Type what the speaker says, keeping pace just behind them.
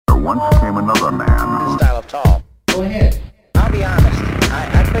once came another man. Style of tall. Go ahead. I'll be honest.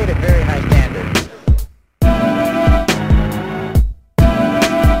 I played at very high standard.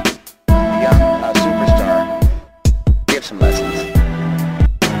 Young superstar. Give some lessons.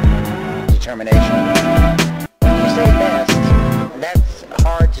 Determination. When you say best, that's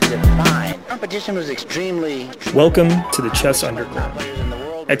hard to define. Competition was extremely. Welcome to the Chess Underground.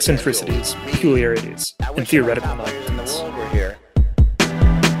 Eccentricities, peculiarities, and theoretical nonsense. Here.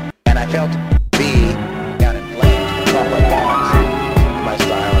 And I felt be got inflamed, like bonds, my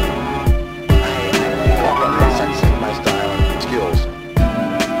style. I sense my style and skills.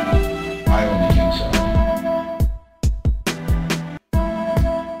 I only think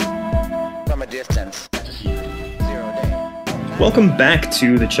so. From a distance. 0 day. Welcome back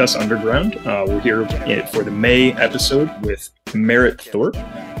to the Chess Underground. We're here for the May episode with Maret Thorpe,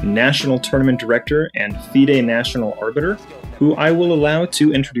 National Tournament Director and FIDE National Arbiter, who I will allow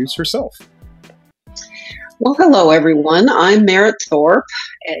to introduce herself. Well, hello, everyone. I'm Maret Thorpe.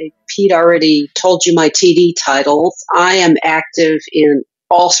 Pete already told you my TD titles. I am active in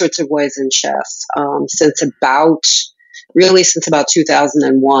all sorts of ways in chess. Since about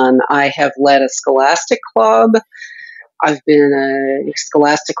 2001, I have led a scholastic club. I've been a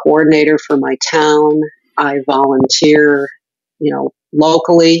scholastic coordinator for my town. I volunteer,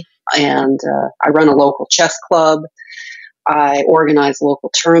 locally, and I run a local chess club. I organize local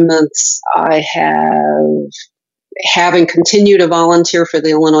tournaments. I having continued to volunteer for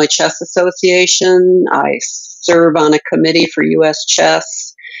the Illinois Chess Association. I serve on a committee for U.S.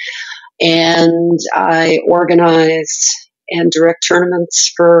 Chess, and I organize and direct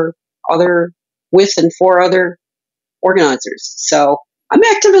tournaments with and for other organizers. So I'm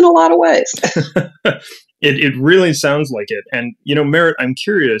active in a lot of ways. It really sounds like it. And, Maret, I'm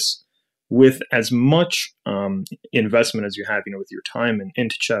curious, with as much investment as you have, with your time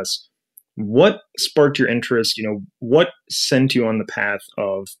into chess, what sparked your interest? What sent you on the path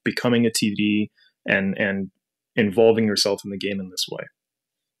of becoming a TD and involving yourself in the game in this way?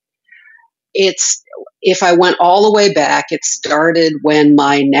 If I went all the way back, it started when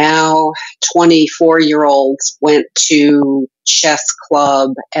my now 24-year-olds went to chess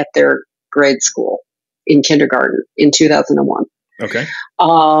club at their grade school in kindergarten in 2001. Okay.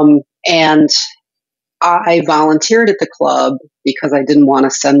 And I volunteered at the club because I didn't want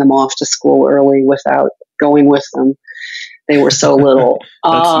to send them off to school early without going with them. They were so little.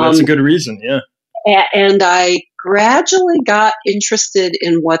 That's a good reason, yeah. And I gradually got interested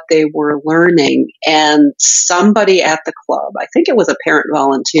in what they were learning. And somebody at the club, I think it was a parent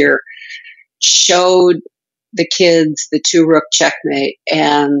volunteer, showed the kids the 2-rook checkmate,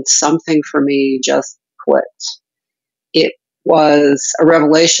 and something for me just clicked. It was a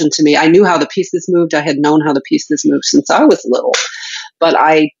revelation to me. I knew how the pieces moved. I had known how the pieces moved since I was little, but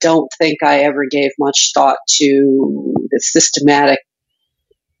I don't think I ever gave much thought to the systematic,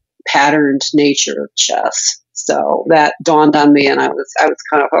 patterned nature of chess. So that dawned on me, and I was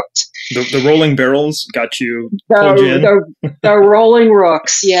kind of hooked. The rolling barrels got you. Pulled you in. The rolling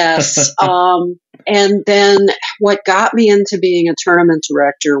rooks, yes. And then what got me into being a tournament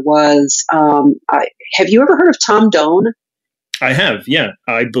director was, have you ever heard of Tom Doan? I have, yeah.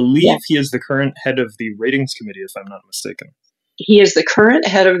 I believe he is the current head of the ratings committee, if I'm not mistaken. He is the current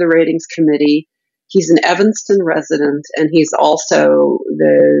head of the ratings committee. He's an Evanston resident, and he's also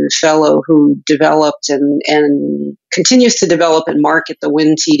the fellow who developed and continues to develop and market the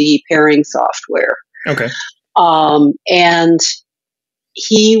NTD pairing software. Okay. And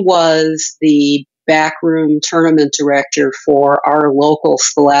he was the backroom tournament director for our local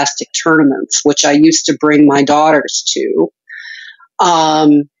scholastic tournaments, which I used to bring my daughters to.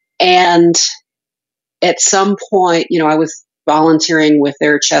 And at some point, I was volunteering with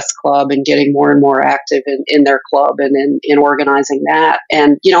their chess club and getting more and more active in their club and in organizing that,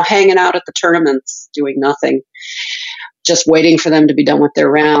 and, hanging out at the tournaments, doing nothing, just waiting for them to be done with their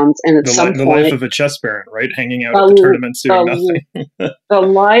rounds. And at some point, the life of a chess parent, right? Hanging out at the tournaments, doing nothing. The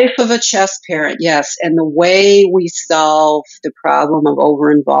life of a chess parent, yes. And the way we solve the problem of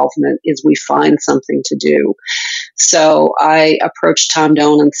over-involvement is we find something to do. So I approached Tom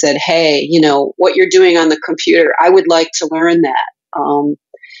Doan and said, hey, what you're doing on the computer, I would like to learn that.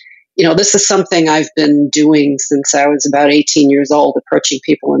 This is something I've been doing since I was about 18 years old, approaching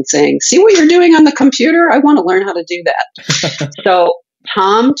people and saying, see what you're doing on the computer? I want to learn how to do that. So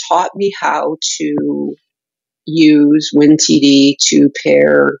Tom taught me how to use WinTD to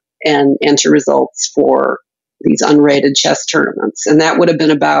pair and enter results for these unrated chess tournaments. And that would have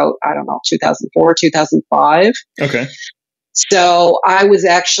been about, 2004, 2005. Okay. So I was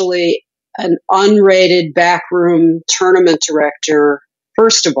actually an unrated backroom tournament director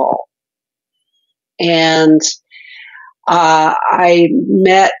first of all. And I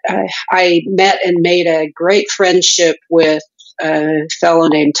met and made a great friendship with a fellow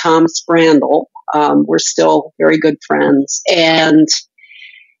named Tom Sprandel. We're still very good friends. And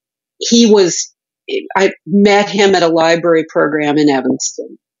I met him at a library program in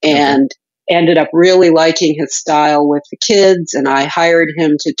Evanston and ended up really liking his style with the kids. And I hired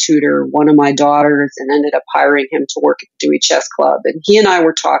him to tutor one of my daughters and ended up hiring him to work at the Dewey Chess Club. And he and I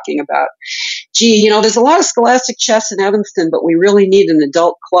were talking about, gee, there's a lot of scholastic chess in Evanston, but we really need an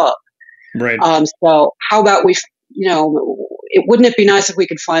adult club. Right. So how about wouldn't it be nice if we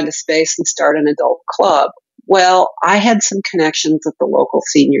could find a space and start an adult club? Well, I had some connections at the local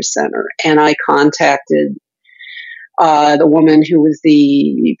senior center, and I contacted the woman who was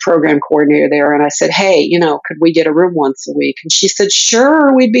the program coordinator there, and I said, hey, could we get a room once a week? And she said,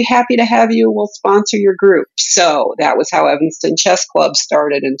 sure, we'd be happy to have you. We'll sponsor your group. So that was how Evanston Chess Club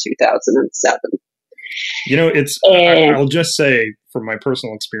started in 2007. I'll just say from my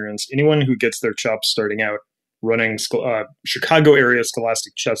personal experience, anyone who gets their chops starting out running Chicago area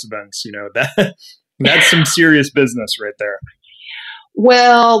scholastic chess events, that's some serious business right there.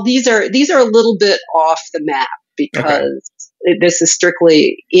 Well, these are a little bit off the map because this is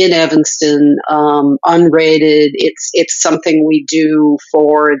strictly in Evanston, unrated. It's something we do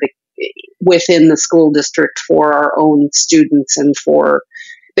within the school district for our own students and for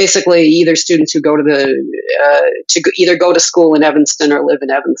basically either students who go to either go to school in Evanston or live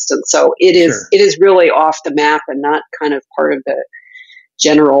in Evanston. So it is really off the map and not kind of part of the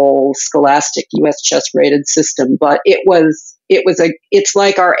general scholastic U.S. chess rated system, but it's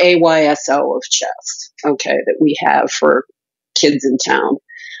like our AYSO of chess, that we have for kids in town.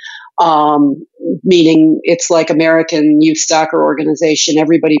 Meaning it's like American youth soccer organization.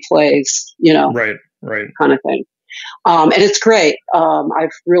 Everybody plays, right, kind of thing. And it's great. I've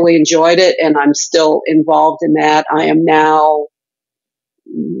really enjoyed it, and I'm still involved in that. I am now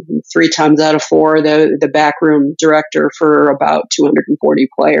 3 times out of 4 the backroom director for about 240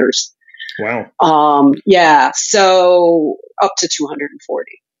 players. Wow. Yeah, so up to 240.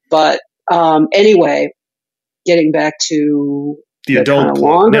 But anyway, getting back to the adult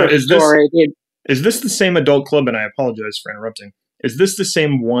club. Now, is this the same adult club? And I apologize for interrupting. Is this the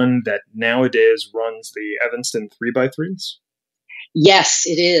same one that nowadays runs the Evanston 3x3s? Yes,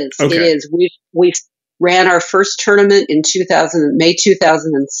 it is. Okay. It is. We ran our first tournament in May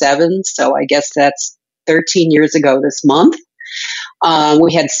 2007. So I guess that's 13 years ago this month.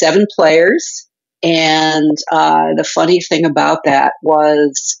 We had 7 players. And the funny thing about that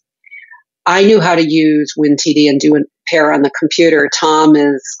was I knew how to use NTD and do a pair on the computer. Tom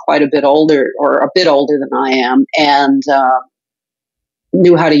is quite a bit older than I am, and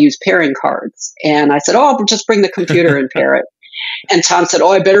knew how to use pairing cards. And I said, I'll just bring the computer and pair it. And Tom said,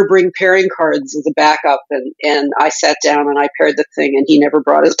 I better bring pairing cards as a backup. And I sat down and I paired the thing, and he never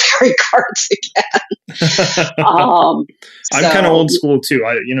brought his pairing cards again. I'm kind of old school too.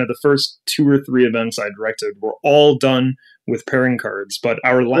 The first 2 or 3 events I directed were all done with pairing cards. But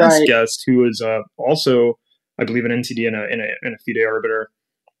our last guest, who is also, I believe, an NTD and a FIDE arbiter,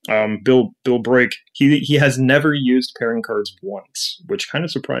 Bill Brake, he has never used pairing cards once, which kind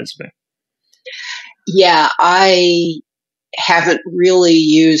of surprised me. Yeah, I haven't really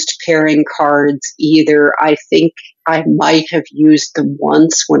used pairing cards either. I think I might have used them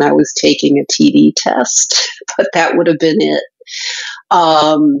once when I was taking a TD test, but that would have been it.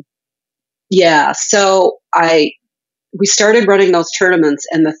 So we started running those tournaments,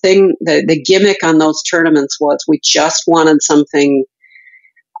 and the gimmick on those tournaments was we just wanted something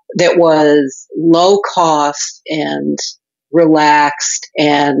that was low cost and relaxed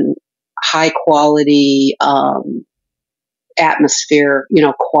and high quality atmosphere,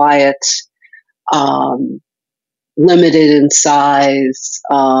 quiet, limited in size,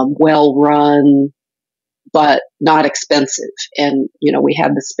 well run, but not expensive. And, we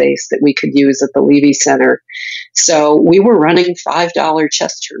had the space that we could use at the Levy Center. So we were running $5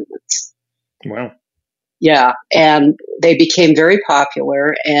 chess tournaments. Wow. Yeah, and they became very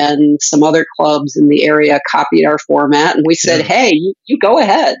popular, and some other clubs in the area copied our format, and we said, hey, you go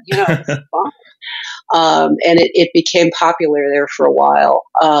ahead, it's fun. And it became popular there for a while.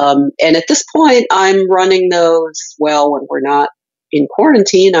 And at this point, I'm running those, when we're not in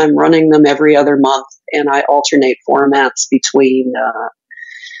quarantine, I'm running them every other month, and I alternate formats between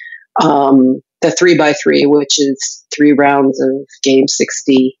the 3x3, which is 3 rounds of game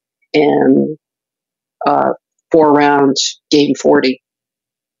 60, and 4-round game 40.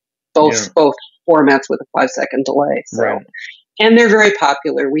 Both formats with a 5-second delay. So. Right. And they're very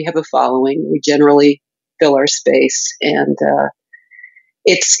popular. We have a following. We generally fill our space, and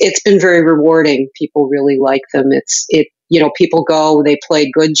it's been very rewarding. People really like them. People go, they play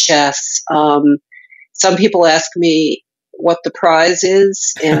good chess. Some people ask me what the prize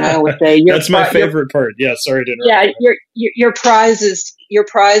is, and I always say that's my favorite part. Yeah, sorry to interrupt. Yeah, your prize is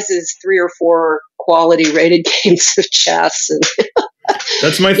 3 or 4 quality rated games of chess, and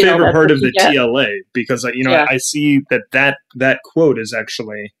that's my favorite part of the get. TLA, because I see that quote is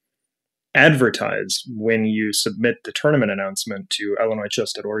actually advertised when you submit the tournament announcement to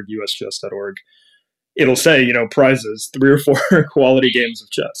illinoischess.org, uschess.org. It'll say, prizes, 3 or 4 quality games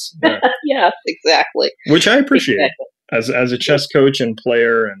of chess. Yeah. Yes, exactly. Which I appreciate. Exactly. As a chess coach and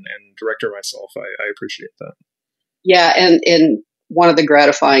player and director myself, I appreciate that. Yeah, and one of the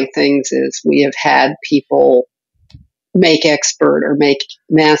gratifying things is we have had people make expert or make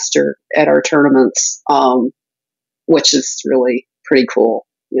master at our tournaments, which is really pretty cool.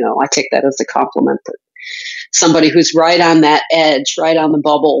 I take that as a compliment that somebody who's right on that edge, right on the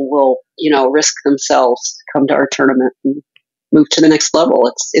bubble, will, risk themselves to come to our tournament and move to the next level.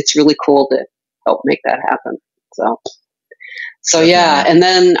 It's really cool to help make that happen. So yeah. And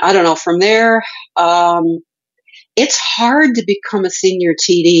then, I don't know, from there, it's hard to become a senior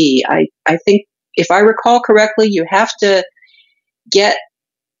TD. I think, if I recall correctly, you have to get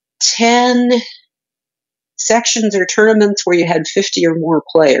 10 sections or tournaments where you had 50 or more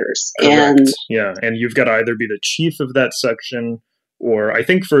players. Correct. And you've got to either be the chief of that section, or I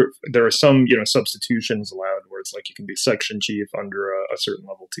think there are some substitutions allowed where it's like you can be section chief under a certain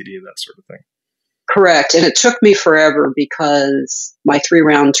level TD, that sort of thing. Correct. And it took me forever because my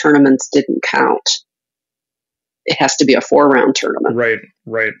 3-round tournaments didn't count. It has to be a 4-round tournament.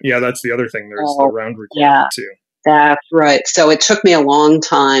 Right. Yeah, that's the other thing. There's the round requirement too. That's right. So it took me a long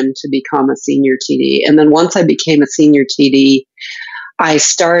time to become a senior TD. And then once I became a senior TD, I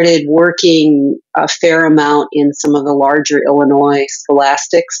started working a fair amount in some of the larger Illinois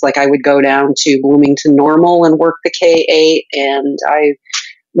scholastics. Like I would go down to Bloomington Normal and work the K8, and I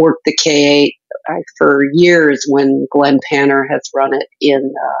worked the K8 for years when Glenn Panner has run it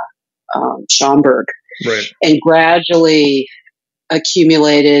in Schaumburg. Right. And gradually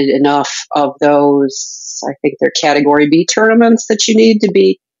accumulated enough of those, I think they're category B tournaments that you need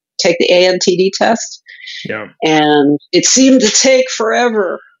to take the NTD test. Yeah. And it seemed to take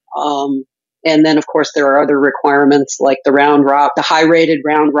forever. And then of course there are other requirements like the high rated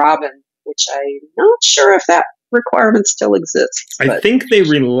round robin, which I'm not sure if that requirement still exists. I think they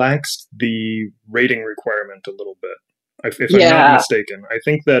relaxed the rating requirement a little bit. If I'm not mistaken, I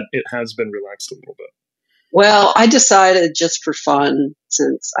think that it has been relaxed a little bit. Well, I decided just for fun,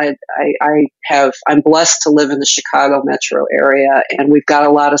 since I'm blessed to live in the Chicago metro area, and we've got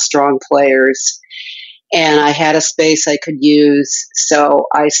a lot of strong players, and I had a space I could use, so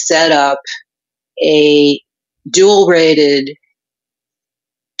I set up a dual-rated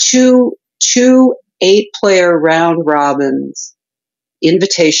two 8-player round robins,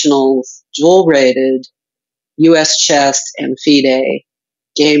 invitationals, dual-rated, U.S. Chess and FIDE,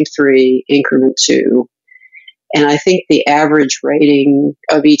 Game 3, Increment 2. And I think the average rating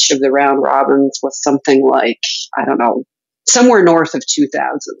of each of the round robins was something like, I don't know, somewhere north of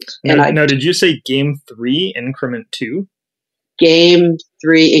 2,000. Now, did you say Game 3, Increment 2? Game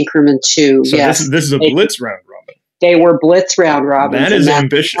 3, Increment 2, so yes. This is a blitz round robin. They were blitz round robins. That is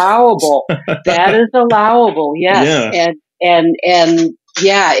ambitious. Allowable. That is allowable, yes. Yeah. And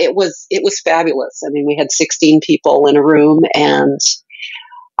yeah, it was fabulous. I mean, we had 16 people in a room and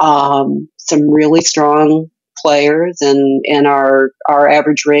some really strong players, and our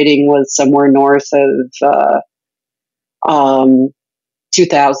average rating was somewhere north of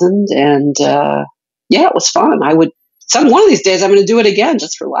 2,000, and it was fun. One of these days I'm going to do it again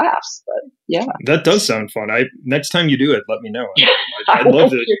just for laughs. But yeah, that does sound fun. Next time you do it, let me know. I'd love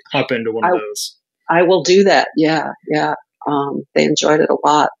to hop into one of those. I will do that. Yeah. They enjoyed it a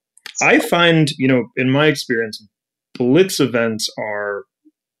lot. So. I find, in my experience, blitz events are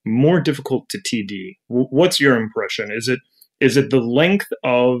more difficult to TD. What's your impression? Is it the length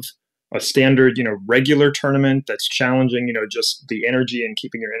of a standard, regular tournament that's challenging, just the energy and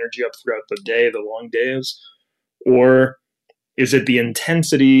keeping your energy up throughout the day, the long days? Or is it the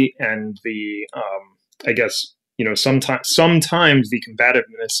intensity and the, I guess, sometimes the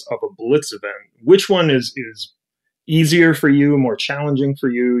combativeness of a blitz event? Which one is easier for you, more challenging for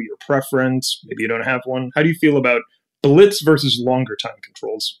you, your preference? Maybe you don't have one. How do you feel about blitz versus longer time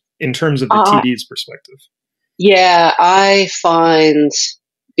controls in terms of the TD's perspective? Yeah, I find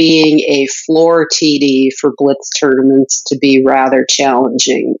being a floor TD for blitz tournaments to be rather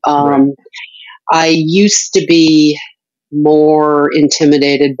challenging. Right. I used to be more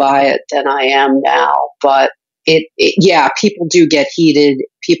intimidated by it than I am now, but yeah, people do get heated.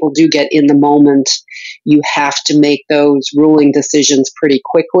 People do get in the moment. You have to make those ruling decisions pretty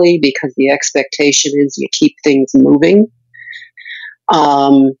quickly because the expectation is you keep things moving.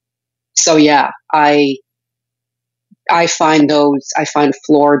 So yeah, I find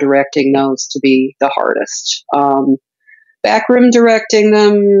floor directing those to be the hardest. Backroom directing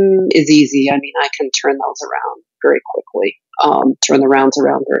them is easy. I mean, I can turn those around very quickly. Turn the rounds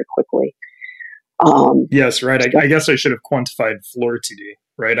around very quickly. Yes, right. I guess I should have quantified floor TD,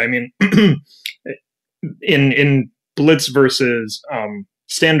 right? I mean, in blitz versus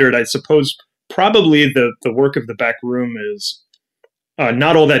standard, I suppose probably the work of the back room is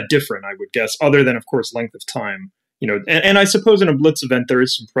not all that different, I would guess, other than, of course, length of time. And I suppose in a blitz event, there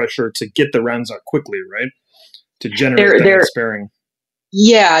is some pressure to get the rounds out quickly, right? To generate that sparing.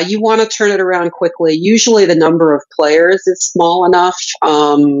 Yeah, you want to turn it around quickly. Usually the number of players is small enough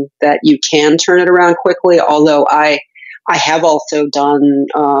that you can turn it around quickly, although I have also done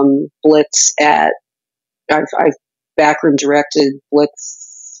blitz I've backroom directed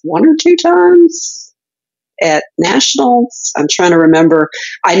blitz 1 or 2 times at nationals. I'm trying to remember.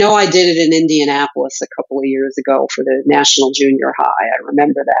 I know I did it in Indianapolis a couple of years ago for the National Junior High. I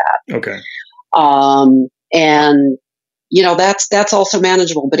remember that. Okay. And that's also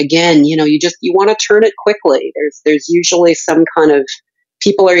manageable. But again, you want to turn it quickly. There's usually some kind of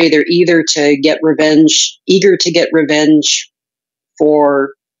people are either eager to get revenge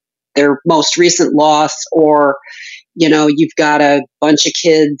for their most recent loss, or you've got a bunch of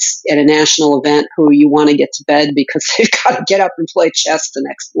kids at a national event who you want to get to bed because they've got to get up and play chess the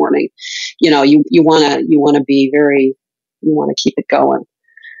next morning. You want to keep it going.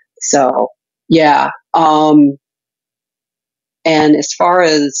 So yeah. And as far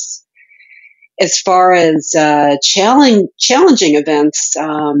as challenging events,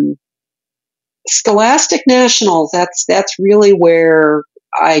 Scholastic Nationals, that's really where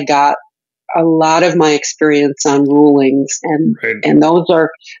I got a lot of my experience on rulings, and right. and those are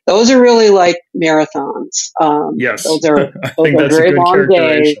really like marathons. Yes, those are that's very long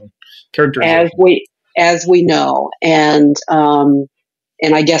days, as we know, and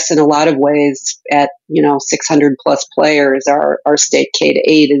I guess in a lot of ways, at 600 plus players, our state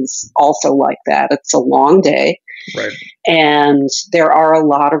K-8 is also like that. It's a long day, right? And there are a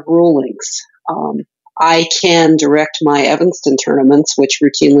lot of rulings. I can direct my Evanston tournaments, which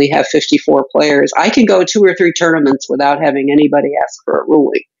routinely have 54 players. I can go 2 or 3 tournaments without having anybody ask for a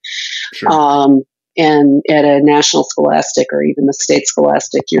ruling. Sure. And at a national Scholastic or even the state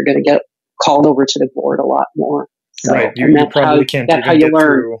Scholastic, you're going to get called over to the board a lot more. So, right. You probably can't even get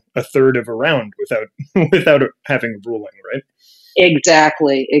through a third of a round without having a ruling, right?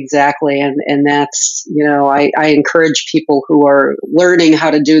 Exactly. And that's, I encourage people who are learning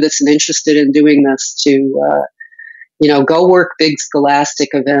how to do this and interested in doing this to, go work big Scholastic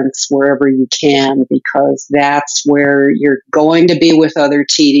events wherever you can, because that's where you're going to be with other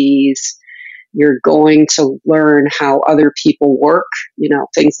TDs. You're going to learn how other people work,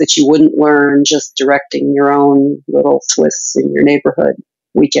 things that you wouldn't learn just directing your own little Swiss in your neighborhood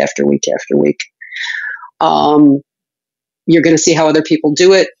week after week after week. You're going to see how other people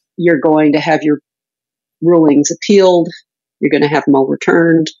do it. You're going to have your rulings appealed. You're going to have them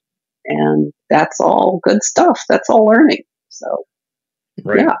overturned. And that's all good stuff. That's all learning. So,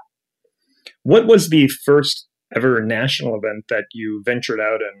 right. Yeah. What was the first ever national event that you ventured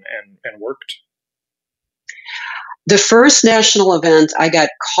out and worked? The first national event, I got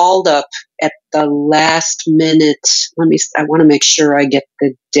called up at the last minute. I want to make sure I get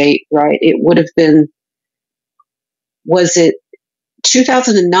the date right. It would have been, was it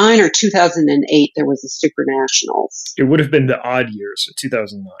 2009 or 2008? There was a Super Nationals. It would have been the odd years, so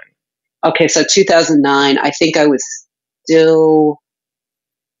 2009. Okay, so 2009. I think I was still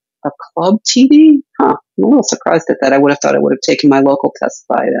a club TD. I'm a little surprised at that. I would have thought I would have taken my local test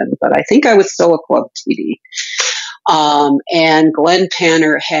by then, but I think I was still a club TD. And Glenn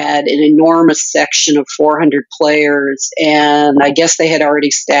Panner had an enormous section of 400 players, and I guess they had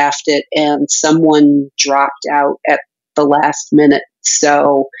already staffed it, and someone dropped out at the last minute.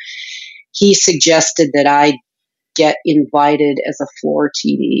 So he suggested that I get invited as a floor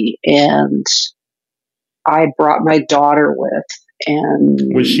TD, and I brought my daughter with.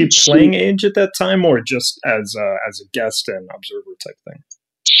 And was she playing age at that time, or just as a guest and observer type thing?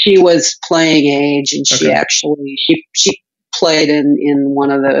 She was playing age, and she actually she played in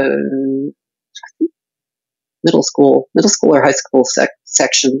one of the middle school or high school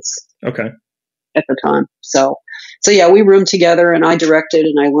sections. Okay. At the time, so yeah, we roomed together, and I directed,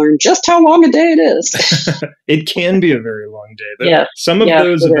 and I learned just how long a day it is. It can be a very long day. Yeah. Some of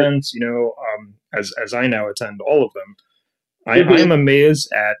those events, as I now attend all of them, I Mhm. am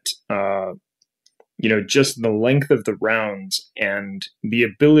amazed at just the length of the rounds and the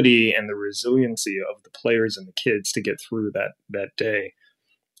ability and the resiliency of the players and the kids to get through that day.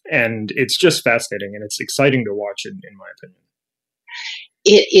 And it's just fascinating, and it's exciting to watch, in my opinion.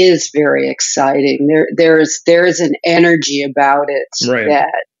 It is very exciting. There's an energy about it Right.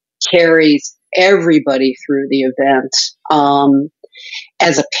 that carries everybody through the event.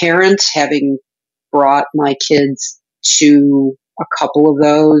 As a parent, having brought my kids to a couple of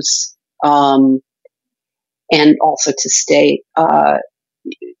those, and also to state, my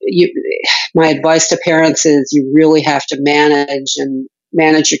advice to parents is you really have to manage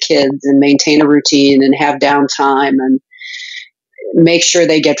your kids and maintain a routine and have downtime and make sure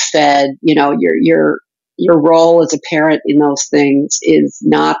they get fed. Your role as a parent in those things is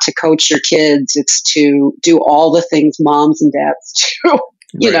not to coach your kids. It's to do all the things moms and dads do,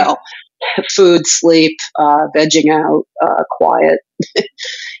 Right. food, sleep, vegging out, quiet.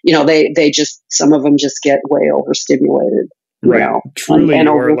 They just, some of them just get way overstimulated. Right. Truly, and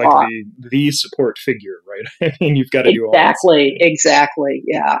you are like overwrought. the support figure, right? I mean, you've got to do all this. Exactly.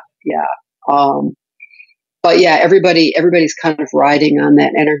 Yeah. But yeah, everybody's kind of riding on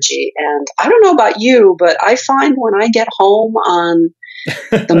that energy. And I don't know about you, but I find when I get home on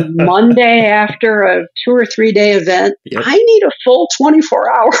the Monday after a 2 or 3 day event, Yep. I need a full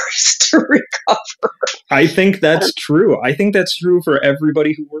 24 hours to recover. I think that's true. I think that's true for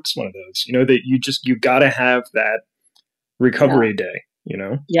everybody who works one of those. That you got to have that recovery day.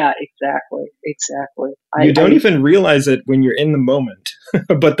 Yeah, exactly. You don't even realize it when you're in the moment,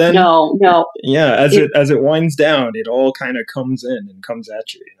 but then no. yeah, as it winds down, it all kind of comes in and comes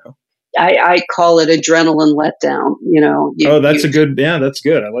at you. I call it adrenaline letdown. That's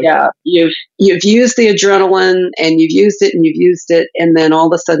good. I like that. You've used the adrenaline and you've used it, and then all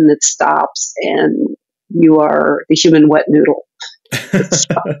of a sudden it stops, and you are the human wet noodle.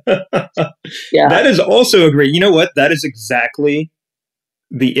 Yeah, that is also a great. You know what? That is exactly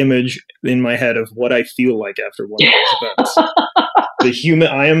the image in my head of what I feel like after one of those events.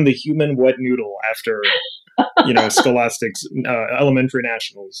 I am the human wet noodle after Scholastics elementary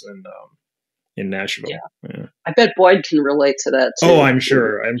nationals in Nashville. Yeah. I bet Boyd can relate to that too. Oh, I'm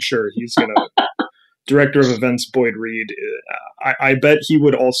sure he's gonna. Director of events Boyd Reed. I bet he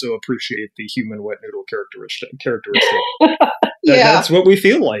would also appreciate the human wet noodle characteristic. That's what we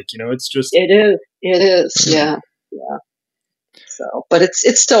feel like. It's just it is. Yeah. So, but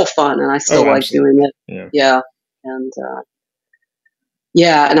it's still fun, and I still like doing it. Yeah. And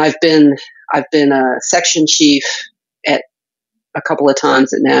and I've been a section chief at a couple of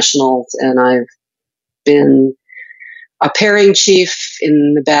times at nationals, and I've been a pairing chief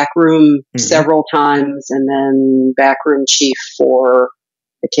in the back room several times, and then back room chief for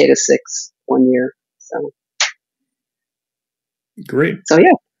the K-6 1 year. So great. So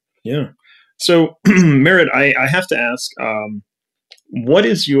yeah. So Maret, I have to ask. What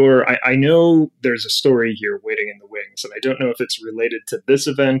is your, I know there's a story here waiting in the wings, and I don't know if it's related to this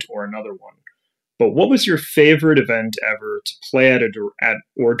event or another one, but what was your favorite event ever to play at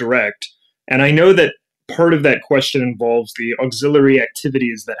or direct? And I know that part of that question involves the auxiliary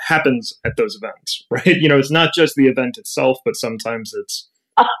activities that happens at those events, right? It's not just the event itself, but sometimes it's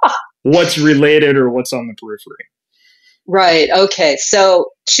what's related or what's on the periphery. Right. Okay.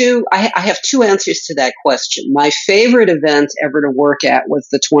 So I have two answers to that question. My favorite event ever to work at was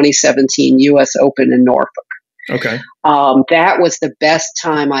the 2017 U.S. Open in Norfolk. Okay. That was the best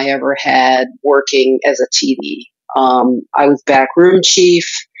time I ever had working as a TD. I was backroom chief,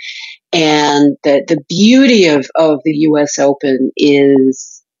 and the beauty of the U.S. Open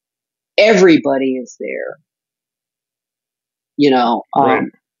is everybody is there. Right.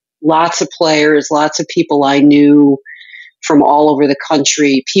 Lots of players, lots of people I knew from all over the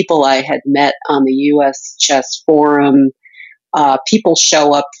country, people I had met on the U.S. Chess Forum. People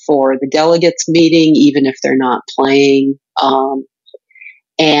show up for the delegates meeting, even if they're not playing.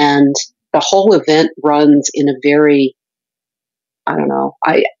 And the whole event runs in a very,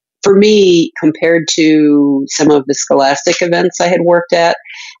 for me, compared to some of the Scholastic events I had worked at,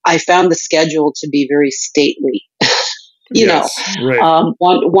 I found the schedule to be very stately. Right.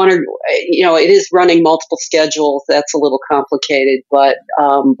 It is running multiple schedules. That's a little complicated, but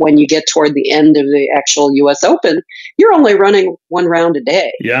when you get toward the end of the actual U.S. Open, you're only running one round a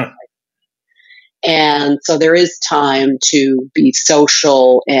day. Yeah. And so there is time to be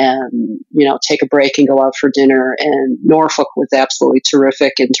social and, take a break and go out for dinner. And Norfolk was absolutely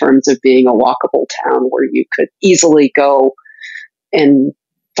terrific in terms of being a walkable town where you could easily go and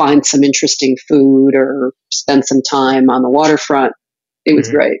find some interesting food or spend some time on the waterfront. It was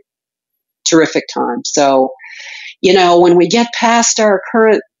great. terrific time. So, when we get past our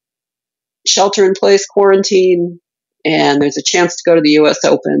current shelter-in-place quarantine and there's a chance to go to the U.S.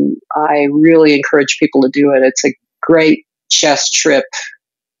 Open, I really encourage people to do it. It's a great chess trip,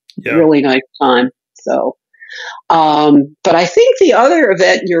 really nice time. So, but I think the other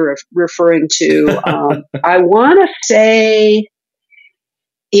event you're referring to, I want to say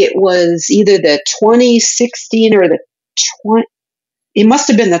it was either the 2016 or it must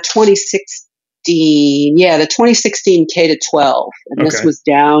have been the 2016. Yeah, the 2016 K to 12, and this was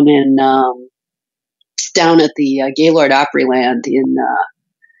down at the Gaylord Opryland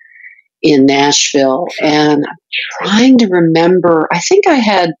in Nashville. And I'm trying to remember. I think I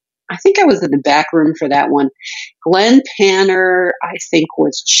was in the back room for that one. Glenn Panner, I think,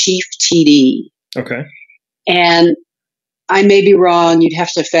 was chief TD. Okay. And I may be wrong. You'd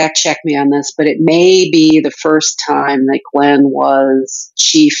have to fact check me on this, but it may be the first time that Glenn was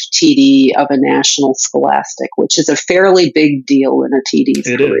chief TD of a national scholastic, which is a fairly big deal in a TD's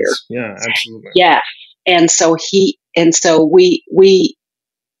career. It is. Yeah, absolutely. Yeah. And so we,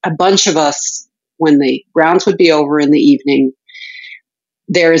 a bunch of us, when the rounds would be over in the evening,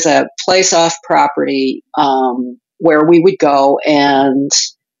 there's a place off property where we would go and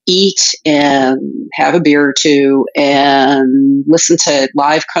eat and have a beer or two and listen to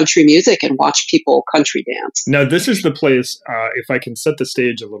live country music and watch people country dance. Now, this is the place, if I can set the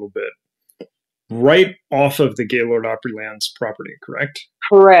stage a little bit, right off of the Gaylord Opryland's property, correct?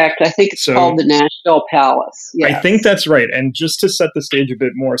 Correct. I think it's called the Nashville Palace. Yes. I think that's right. And just to set the stage a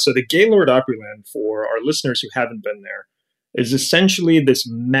bit more, so the Gaylord Opryland, for our listeners who haven't been there, is essentially this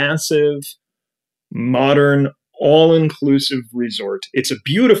massive, modern, all-inclusive resort. It's a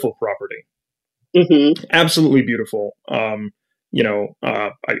beautiful property. Mm-hmm. Absolutely beautiful. I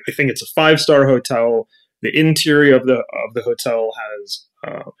think it's a 5-star hotel. The interior of the hotel has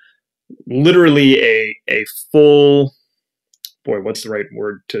literally a full, what's the right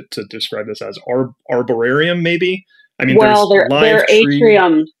word to describe this as? Arborarium, maybe? I mean, well, they're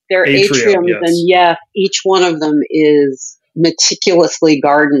atriums. They're atriums, yes. And yes, each one of them is meticulously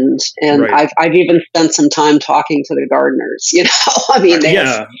gardened, and right. I've even spent some time talking to the gardeners.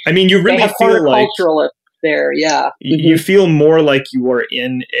 I mean, you really feel like horticulturalists there. Yeah, you feel more like you are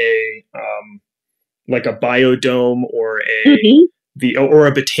in a like a biodome or or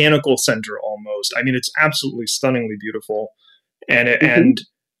a botanical center almost. I mean, it's absolutely stunningly beautiful, and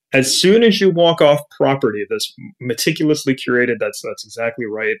as soon as you walk off property, this meticulously curated, that's exactly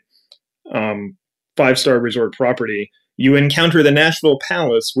right, 5-star resort property, you encounter the Nashville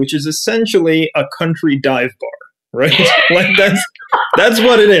Palace, which is essentially a country dive bar, right? Like that's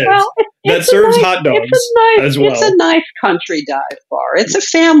what it is. Well, that serves hot dogs as well. It's a nice country dive bar. It's a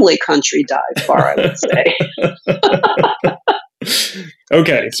family country dive bar, I would say.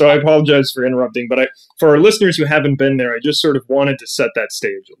 Okay, so I apologize for interrupting, but for our listeners who haven't been there, I just sort of wanted to set that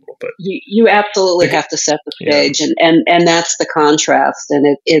stage a little bit. You absolutely have to set the stage, and that's the contrast,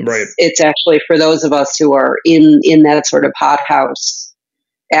 and it's actually for those of us who are in that sort of hothouse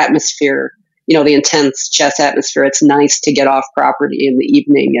atmosphere, the intense chess atmosphere. It's nice to get off property in the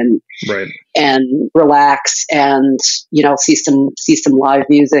evening and relax and see some live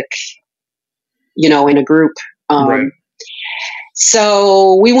music, in a group.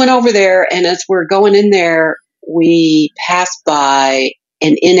 So we went over there, and as we're going in there, we passed by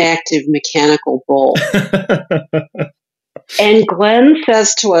an inactive mechanical bull. And Glenn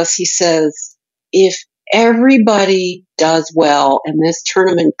says to us, he says, if everybody does well and this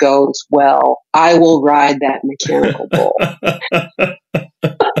tournament goes well, I will ride that mechanical bull.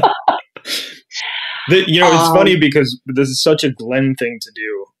 It's funny because this is such a Glenn thing to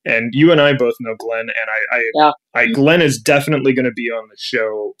do. And you and I both know Glenn, and Glenn is definitely going to be on the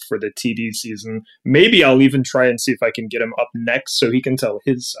show for the TD season. Maybe I'll even try and see if I can get him up next so he can tell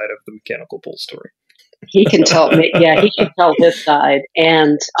his side of the mechanical bull story. He can tell, he can tell his side.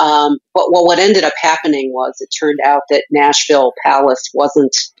 And what ended up happening was it turned out that Nashville Palace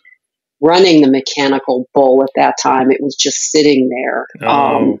wasn't running the mechanical bull at that time. It was just sitting there,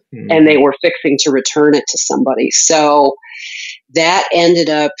 and they were fixing to return it to somebody. So that ended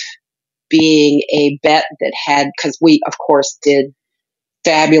up being a bet that because we, of course, did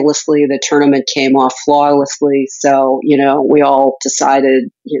fabulously. The tournament came off flawlessly. So, we all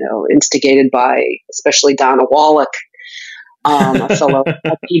decided, instigated by especially Donna Wallach, a fellow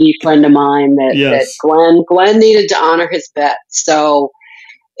TD friend of mine, that Glenn needed to honor his bet. So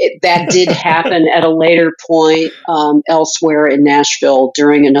that did happen at a later point elsewhere in Nashville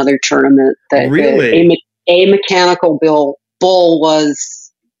during another tournament. Really? A mechanical bull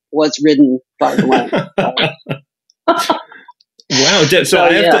was ridden by Glenn. Wow. So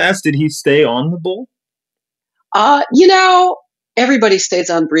I have to ask, did he stay on the bull? Everybody stays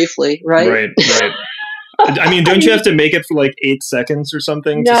on briefly, right? Right. I mean, don't you have to make it for like 8 seconds or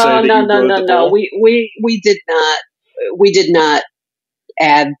something to say No, that no, you no, rode no, the no. bull? We did not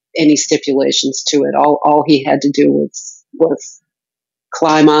add any stipulations to it. All he had to do was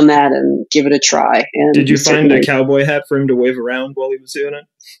climb on that and give it a try. And Did you find a cowboy hat for him to wave around while he was doing it?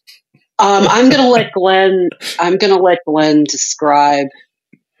 I'm gonna let Glenn describe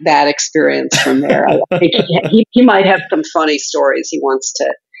that experience from there. I think he might have some funny stories he wants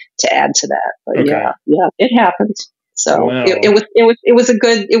to add to that. But Okay. yeah, it happened. So Wow. it was a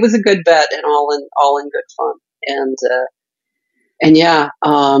good bet and all in good fun. And yeah,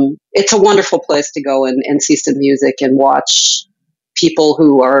 it's a wonderful place to go and see some music and watch people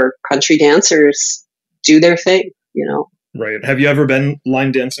who are country dancers do their thing, Right. Have you ever been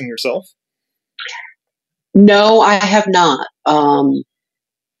line dancing yourself? No, I have not.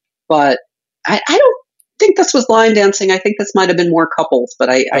 But I don't think this was line dancing. I think this might have been more couples, but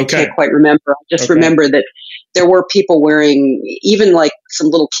I Okay. can't quite remember. I just Okay. remember that there were people wearing, even like some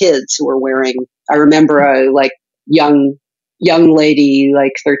little kids who were wearing, I remember a like young lady,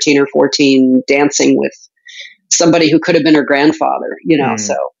 like 13 or 14, dancing with somebody who could have been her grandfather,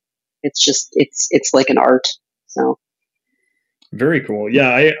 so it's like an art. So. Very cool.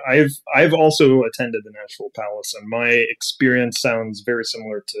 Yeah, I've also attended the Nashville Palace, and my experience sounds very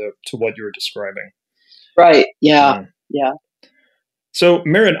similar to what you were describing. Right. Yeah. Yeah. So,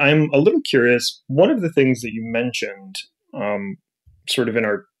 Maret, I'm a little curious. One of the things that you mentioned, sort of in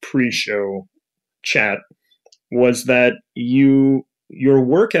our pre-show chat, was that your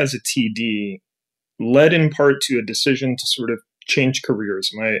work as a TD led in part to a decision to sort of change careers.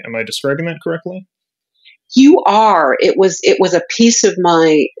 Am I describing that correctly? You are. It was a piece of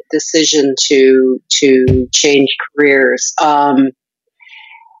my decision to change careers.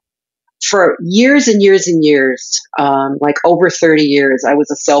 For years and years and years, like over 30 years, I was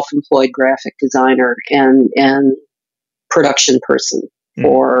a self-employed graphic designer and production person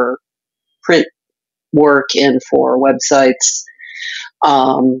for print work and for websites.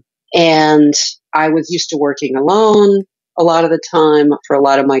 And I was used to working alone a lot of the time. For a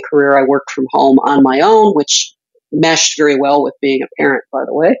lot of my career, I worked from home on my own, which meshed very well with being a parent, by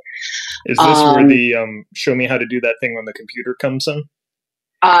the way. Is this where the show me how to do that thing on the computer comes in?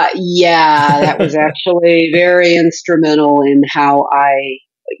 Yeah, that was actually very instrumental in how I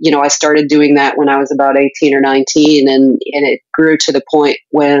started doing that when I was about 18 or 19, and it grew to the point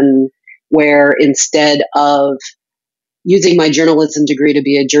where instead of using my journalism degree to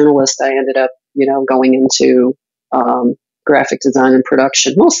be a journalist, I ended up, going into graphic design and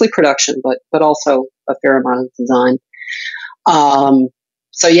production, mostly production, but also a fair amount of design.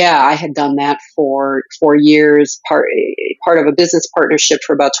 So yeah, I had done that for 4 years, part of a business partnership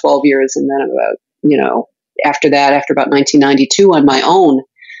for about 12 years, and then about, after about 1992 on my own.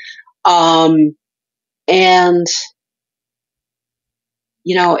 And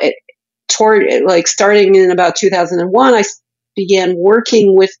starting in about 2001, I began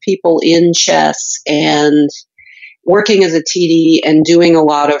working with people in chess and working as a TD and doing a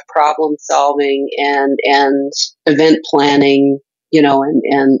lot of problem solving and event planning,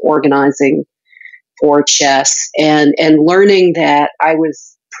 and organizing for chess and learning that I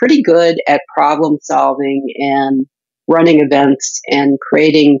was pretty good at problem solving and running events and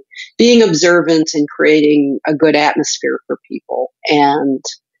being observant and creating a good atmosphere for people. And,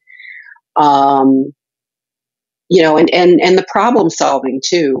 and the problem solving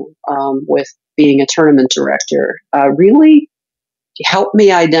too, with being a tournament director, really helped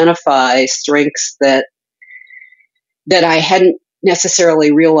me identify strengths that I hadn't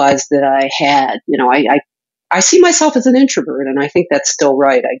necessarily realized that I had. I see myself as an introvert, and I think that's still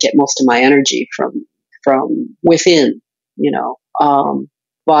right. I get most of my energy from within,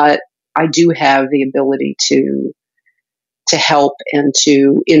 but I do have the ability to help and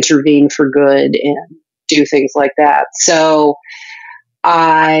to intervene for good and do things like that. So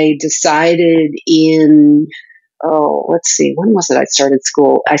I decided let's see, when was it I started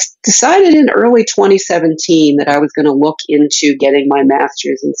school? I decided in early 2017 that I was going to look into getting my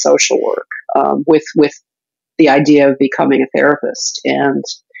master's in social work, with the idea of becoming a therapist. And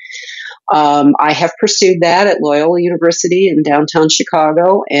I have pursued that at Loyola University in downtown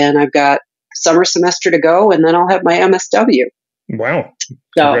Chicago, and I've got summer semester to go, and then I'll have my MSW. Wow.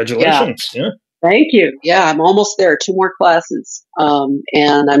 So, congratulations. Yeah. Thank you. Yeah, I'm almost there. 2 more classes.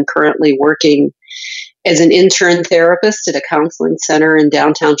 And I'm currently working as an intern therapist at a counseling center in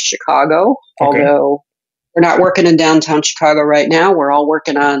downtown Chicago. Okay. Although we're not working in downtown Chicago right now. We're all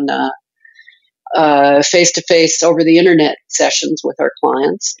working on face-to-face over the internet sessions with our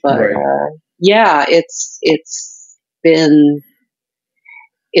clients. But Right. yeah, it's been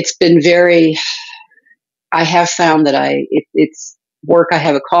very. I have found that it's work I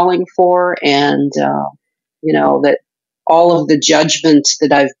have a calling for, and that all of the judgment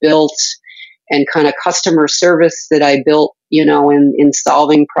that I've built and kind of customer service that I built, in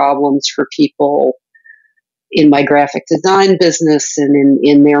solving problems for people in my graphic design business and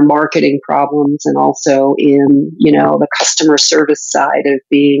in their marketing problems, and also in, the customer service side of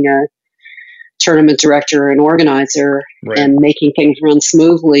being a tournament director and organizer, Right. and making things run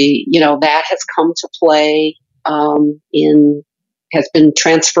smoothly, that has come to play, has been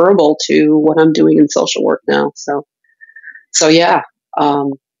transferable to what I'm doing in social work now. So yeah,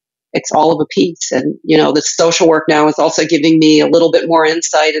 it's all of a piece. And, the social work now is also giving me a little bit more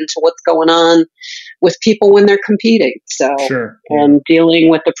insight into what's going on with people when they're competing. So, Sure. Yeah. and dealing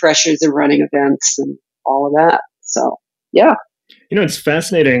with the pressures of running events and all of that. So, yeah. It's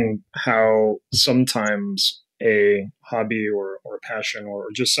fascinating how sometimes a hobby or a passion or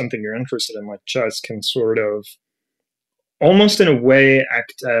just something you're interested in, like chess, can sort of almost in a way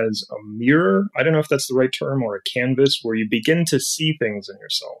act as a mirror. I don't know if that's the right term, or a canvas where you begin to see things in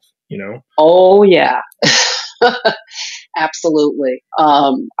yourself, Oh, yeah. Absolutely.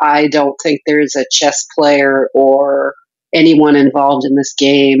 I don't think there's a chess player or anyone involved in this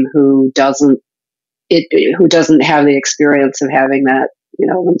game who doesn't have the experience of having that,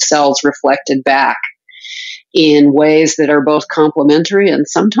 themselves reflected back in ways that are both complementary and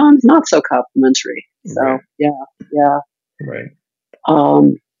sometimes not so complementary. So, Right. yeah. Right.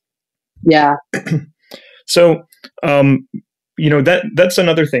 Yeah. So, that's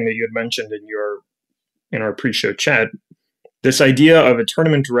another thing that you had mentioned in our pre-show chat. This idea of a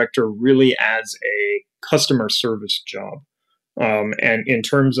tournament director really as a customer service job, and in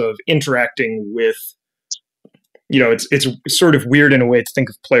terms of interacting with, it's sort of weird in a way to think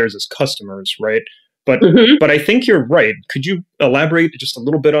of players as customers, right? But Mm-hmm. but I think you're right. Could you elaborate just a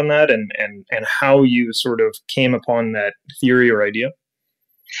little bit on that and how you sort of came upon that theory or idea?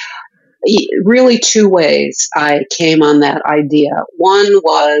 Really, two ways I came on that idea. One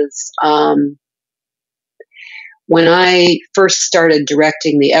was when I first started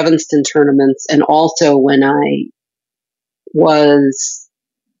directing the Evanston tournaments, and also when I was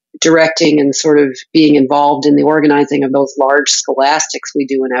directing and sort of being involved in the organizing of those large scholastics we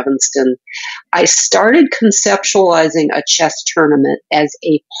do in Evanston, I started conceptualizing a chess tournament as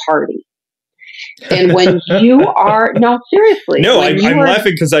a party. And when you are, no, seriously. No, I'm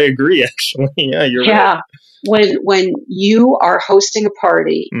laughing because I agree, actually. Yeah, you're right. When you are hosting a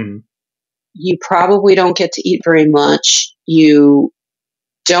party, Mm-hmm. you probably don't get to eat very much. You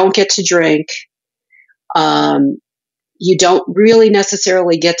don't get to drink. You don't really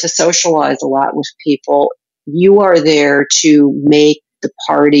necessarily get to socialize a lot with people. You are there to make the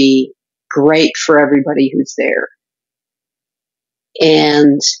party great for everybody who's there.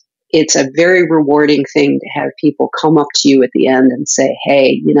 And it's a very rewarding thing to have people come up to you at the end and say,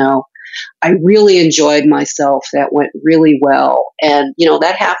 hey, I really enjoyed myself. That went really well. And,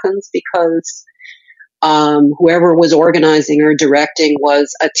 that happens because whoever was organizing or directing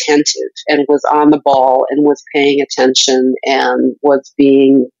was attentive and was on the ball and was paying attention and was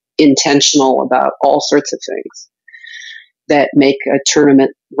being intentional about all sorts of things that make a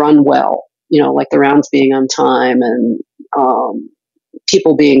tournament run well, like the rounds being on time and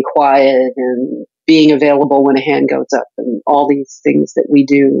people being quiet and being available when a hand goes up and all these things that we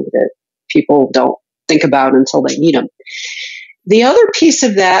do that people don't think about until they need them. The other piece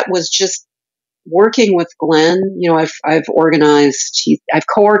of that was just working with Glenn. I've organized, I've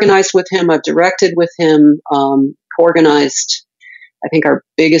co-organized with him, I've directed with him, co-organized. I think our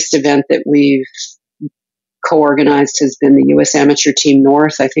biggest event that we've co-organized has been the U.S. Amateur Team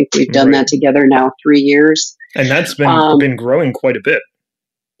North. I think we've done that together now 3 years. And that's been growing quite a bit.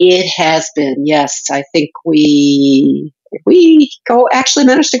 It has been, yes. I think we actually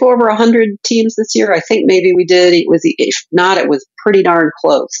managed to go over 100 teams this year. I think maybe we did. If not, it was pretty darn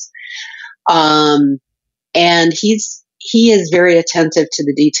close. And he is very attentive to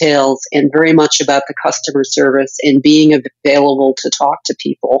the details and very much about the customer service and being available to talk to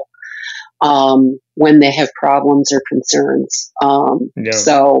people when they have problems or concerns.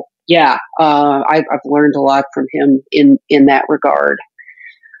 So yeah, I've learned a lot from him in that regard.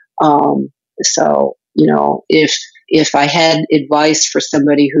 So, if I had advice for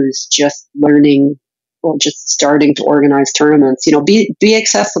somebody who's just learning or just starting to organize tournaments, be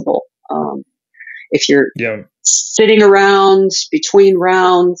accessible. If you're sitting around between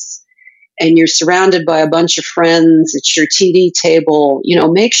rounds and you're surrounded by a bunch of friends, it's your TD table,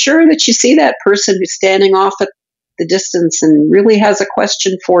 make sure that you see that person who's standing off at the distance and really has a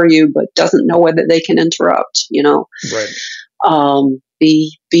question for you, but doesn't know whether they can interrupt, Right.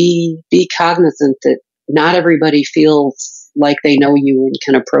 Be cognizant that not everybody feels like they know you and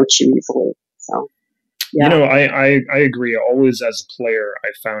can approach you easily. So, yeah. I agree. Always as a player, I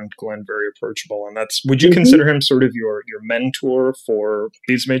found Glenn very approachable, and would you consider him sort of your mentor for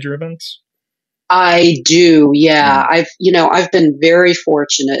these major events? I do. Yeah. I've been very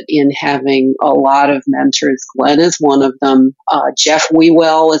fortunate in having a lot of mentors. Glenn is one of them. Jeff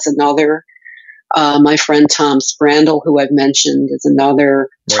Wewell is another. My friend Tom Sprandel, who I've mentioned, is another.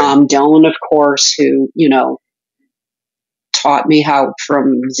 Right. Tom Doan, of course, who, taught me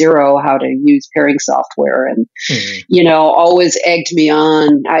from zero how to use pairing software and, always egged me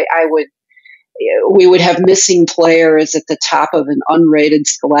on. We would have missing players at the top of an unrated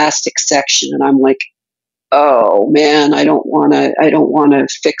Scholastic section. And I'm like, oh man, I don't want to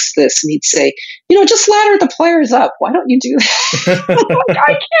fix this. And he'd say, just ladder the players up. Why don't you do that?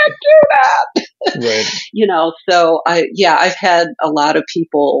 I can't do that. Right. So I've had a lot of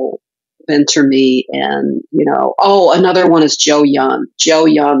people mentor me, and another one is Joe Young. Joe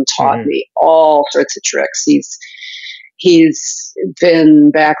Young taught me all sorts of tricks. He's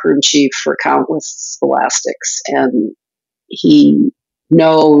been backroom chief for countless Scholastics, and he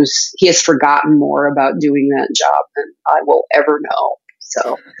has forgotten more about doing that job than I will ever know.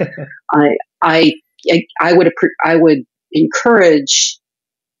 So I would encourage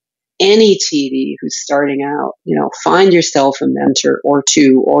any TD who's starting out, find yourself a mentor or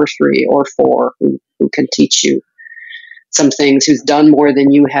two or three or four who can teach you some things, who's done more than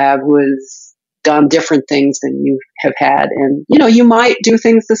you have, who has done different things than you have had. And, you might do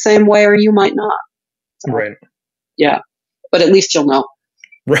things the same way or you might not. So, right. Yeah. But at least you'll know.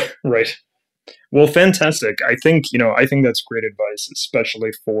 Right. Well, fantastic. I think that's great advice,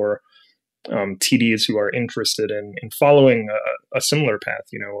 especially for TDs who are interested in following a similar path,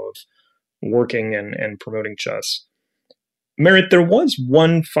 of working and promoting chess. Maret, there was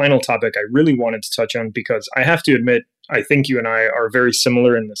one final topic I really wanted to touch on, because I have to admit, I think you and I are very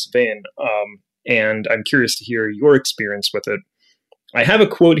similar in this vein, and I'm curious to hear your experience with it. I have a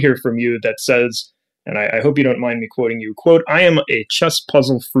quote here from you that says, and I hope you don't mind me quoting you, quote, "I am a chess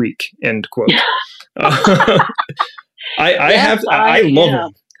puzzle freak," end quote. I love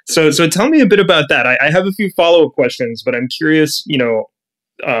them. So tell me a bit about that. I have a few follow-up questions, but I'm curious,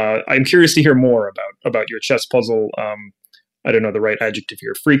 I'm curious to hear more about your chess puzzle. I don't know the right adjective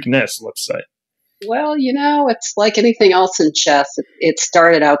here. Freakness, let's say. Well, it's like anything else in chess. It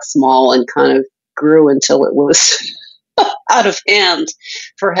started out small and kind of grew until it was out of hand,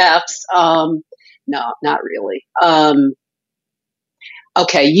 perhaps. No, not really.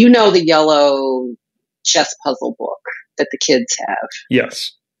 Okay, the yellow chess puzzle book that the kids have.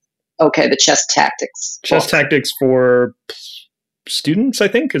 Yes. Okay, the chess tactics. Chess tactics for students, I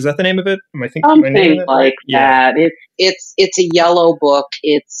think. Is that the name of it? Something like that. It's a yellow book.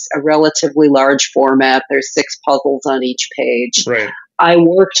 It's a relatively large format. There's 6 puzzles on each page. Right. I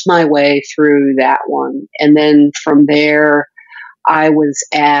worked my way through that one, and then from there, I was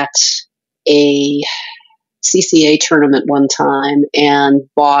at a CCA tournament one time and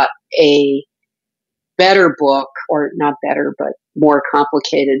bought a better book, or not better, but more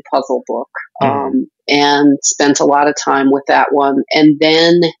complicated puzzle book, and spent a lot of time with that one. And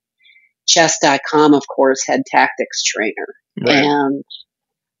then chess.com, of course, had Tactics Trainer. Right. And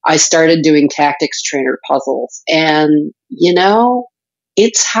I started doing Tactics Trainer puzzles. And,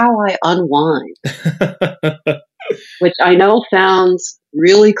 it's how I unwind, which I know sounds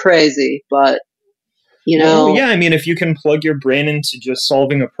really crazy, but Well, yeah, I mean, if you can plug your brain into just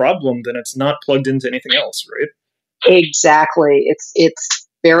solving a problem, then it's not plugged into anything else, right? Exactly. It's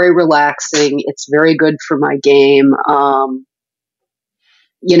very relaxing. It's very good for my game.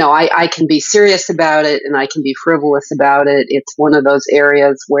 I can be serious about it and I can be frivolous about it. It's one of those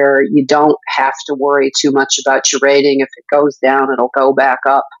areas where you don't have to worry too much about your rating. If it goes down, it'll go back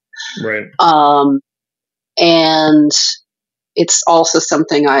up. Right. And it's also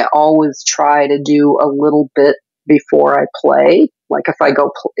something I always try to do a little bit before I play. Like if I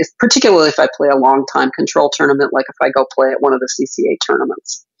go, particularly if I play a long time control tournament, like if I go play at one of the CCA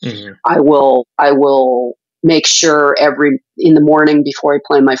tournaments, I will make sure in the morning before I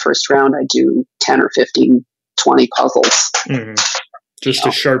play my first round, I do 10 or 15, 20 puzzles. Just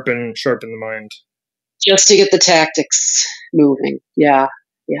to sharpen the mind. Just to get the tactics moving. Yeah.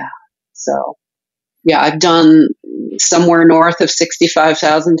 So, I've done somewhere north of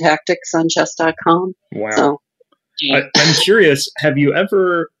 65,000 tactics on chess.com. Wow. So, I'm curious, have you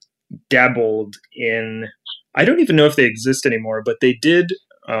ever dabbled in, I don't even know if they exist anymore, but they did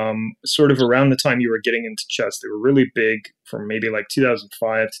sort of around the time you were getting into chess. They were really big from maybe like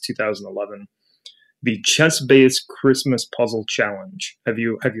 2005 to 2011. The chess-based Christmas puzzle challenge. Have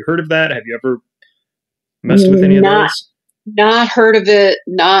you heard of that? Have you ever messed with any of those? Not heard of it.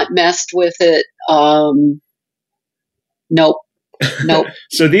 Not messed with it. Nope.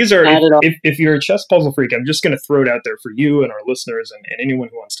 So these are, if you're a chess puzzle freak, I'm just going to throw it out there for you and our listeners and anyone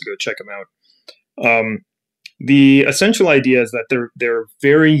who wants to go check them out. The essential idea is that they're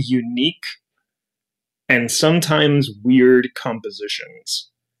very unique and sometimes weird compositions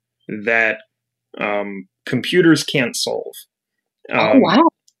that computers can't solve. Oh, wow.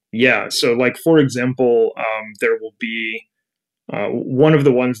 Yeah. So, like, for example, there will be one of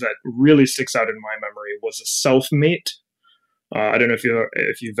the ones that really sticks out in my memory was a self-mate. I don't know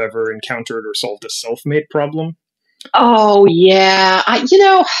if you've ever encountered or solved a self-mate problem. Oh, yeah. I've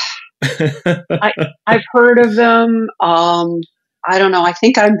heard of them. I don't know. I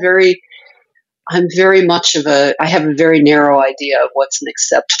think I'm very much I have a very narrow idea of what's an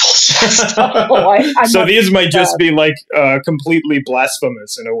acceptable chess level. So these might just be like completely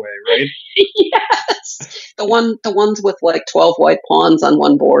blasphemous in a way, right? Yes. The ones with like 12 white pawns on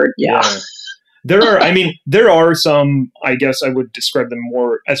one board. Yeah. There are some, I guess I would describe them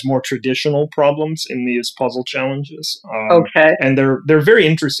more traditional problems in these puzzle challenges. Okay. And they're very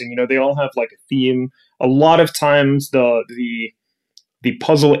interesting. They all have like a theme. A lot of times the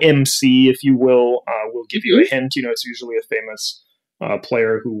puzzle MC, if you will give you a hint. It's usually a famous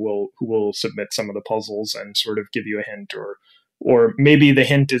player who will submit some of the puzzles and sort of give you a hint, or maybe the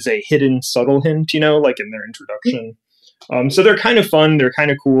hint is a hidden subtle hint, like in their introduction. So they're kind of fun. They're kind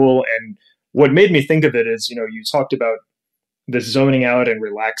of cool. And what made me think of it is, you talked about this zoning out and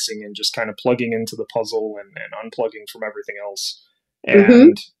relaxing and just kind of plugging into the puzzle and unplugging from everything else.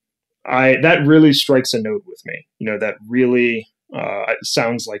 And that really strikes a note with me. That really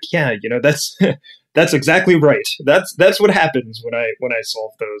sounds like, yeah, that's exactly right. That's what happens when I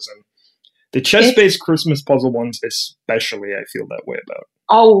solve those. And the chess-based Christmas puzzle ones, especially, I feel that way about.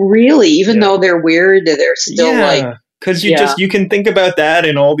 Oh, really? Even though they're weird, they're still like. Because you can think about that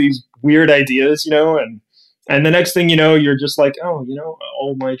and all these weird ideas, and the next thing you know, you're just like, oh,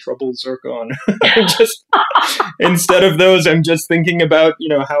 all my troubles are gone. Just instead of those, I'm just thinking about,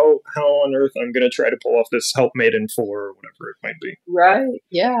 how on earth I'm going to try to pull off this helpmate in 4 or whatever it might be. Right.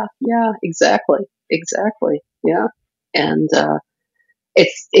 Yeah. Yeah. Exactly. Yeah. And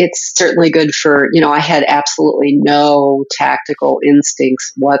it's certainly good for, I had absolutely no tactical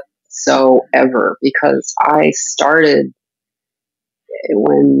instincts whatsoever because I started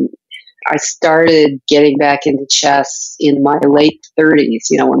getting back into chess in my late 30s,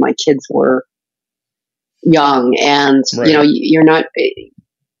 when my kids were young, and right.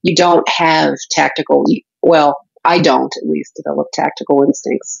 you don't have tactical. Well, I don't at least develop tactical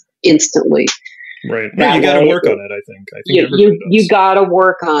instincts instantly. Right. No, you got to work on it. I think you got to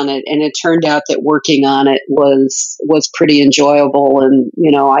work on it, and it turned out that working on it was pretty enjoyable. And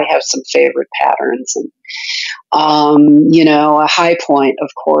I have some favorite patterns, and a high point, of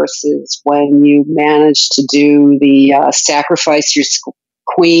course, is when you manage to do the sacrifice your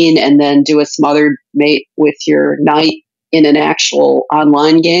queen and then do a smothered mate with your knight in an actual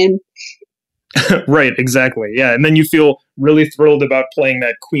online game. Right, exactly. Yeah, and then you feel really thrilled about playing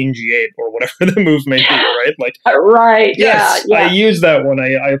that queen g8 or whatever the move may be, right? Like, right, yes, yeah. I used that one.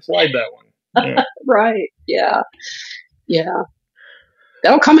 I applied that one. Yeah. Right, yeah.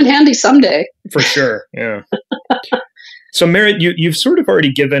 That'll come in handy someday. For sure, yeah. So, Maret, you've sort of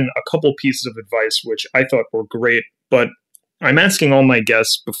already given a couple pieces of advice, which I thought were great, but I'm asking all my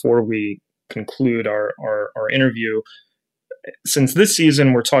guests before we conclude our interview, since this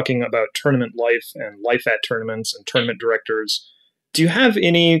season we're talking about tournament life and life at tournaments and tournament directors, do you have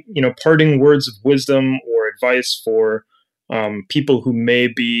any, parting words of wisdom or advice for people who may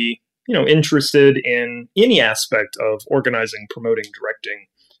be, interested in any aspect of organizing, promoting, directing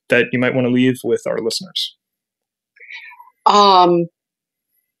that you might want to leave with our listeners?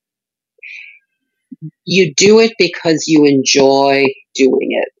 You do it because you enjoy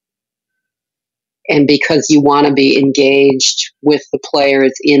doing it, and because you want to be engaged with the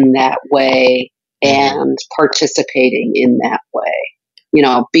players in that way and participating in that way.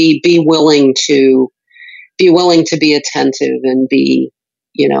 Be willing to be attentive and be,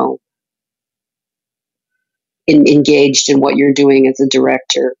 engaged in what you're doing as a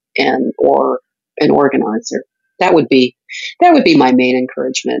director or an organizer. That would be my main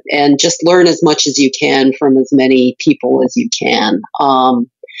encouragement, and just learn as much as you can from as many people as you can.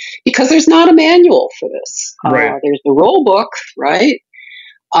 Because there's not a manual for this. Right. There's the rule book, right?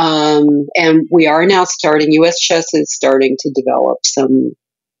 And we are now starting, US Chess is starting to develop some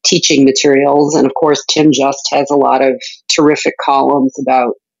teaching materials. And of course, Tim Just has a lot of terrific columns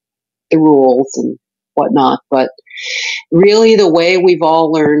about the rules and whatnot. But really, the way we've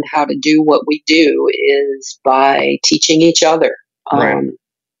all learned how to do what we do is by teaching each other. Right.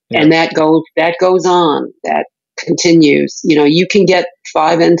 Yeah. And that goes on. That continues. You know, you can get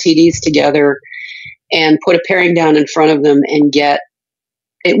 5 NTDs together and put a pairing down in front of them and get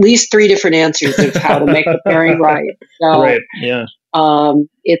at least 3 different answers of how to make the pairing right. So, Right. Yeah.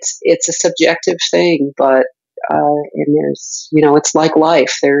 it's a subjective thing, but and there's, you know, it's like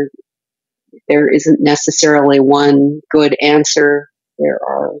life. There isn't necessarily one good answer. There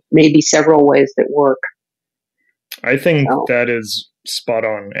are maybe several ways that work. I think that is spot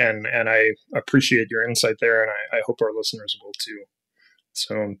on, and I appreciate your insight there, and I hope our listeners will too.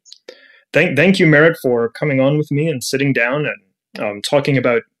 So thank you, Maret, for coming on with me and sitting down and talking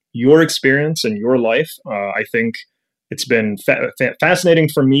about your experience and your life. I think it's been fascinating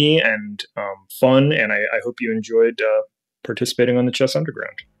for me and fun, and I hope you enjoyed participating on the Chess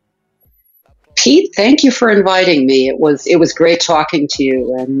Underground. Pete, thank you for inviting me. It was great talking to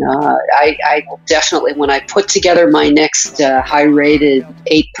you, and I will definitely, when I put together my next high-rated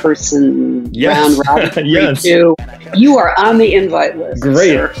 8-person round robin, yes. You are on the invite list. Great,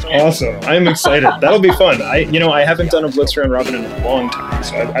 sir. Awesome! I'm excited. That'll be fun. I haven't done a Blitz round robin in a long time,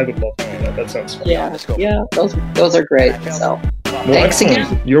 so I would love to do that. That sounds fun. Yeah, those are great. So, thanks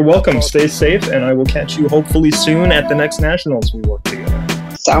again. You're welcome. Stay safe, and I will catch you hopefully soon at the next Nationals we work together.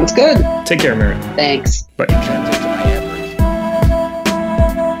 Sounds good. Take care, Maret. Thanks. Bye.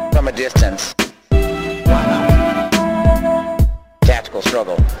 From a distance. Wow. Tactical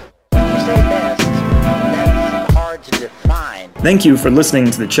struggle. When you say best, that's hard to define. Thank you for listening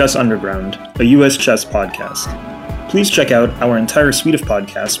to the Chess Underground, a US chess podcast. Please check out our entire suite of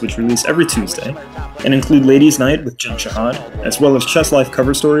podcasts, which release every Tuesday, and include Ladies' Night with Jen Shahad, as well as Chess Life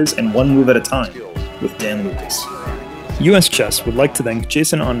cover stories and One Move at a Time with Dan Lucas. US Chess would like to thank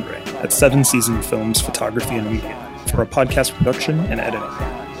Jason Andre at 7 Season Films Photography and Media for our podcast production and editing.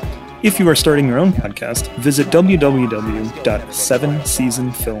 If you are starting your own podcast, visit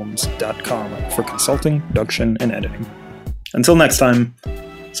www.7seasonfilms.com for consulting, production, and editing. Until next time,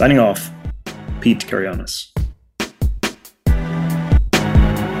 signing off, Pete Karianis.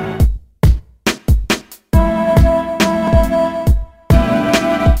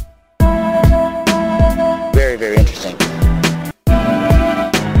 Very, very interesting.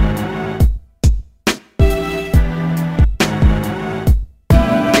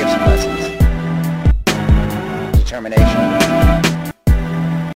 Give some lessons. Determination.